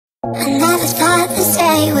I never thought this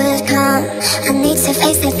day would come. I need to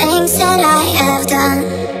face the things that I have done.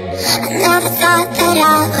 I never thought that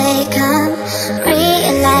I'd wake up,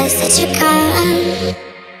 realize that you're gone.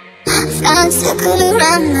 Thoughts circled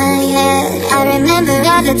around my head. I remember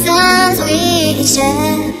all the times we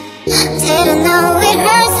shared. Didn't know it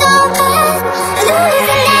hurt so bad.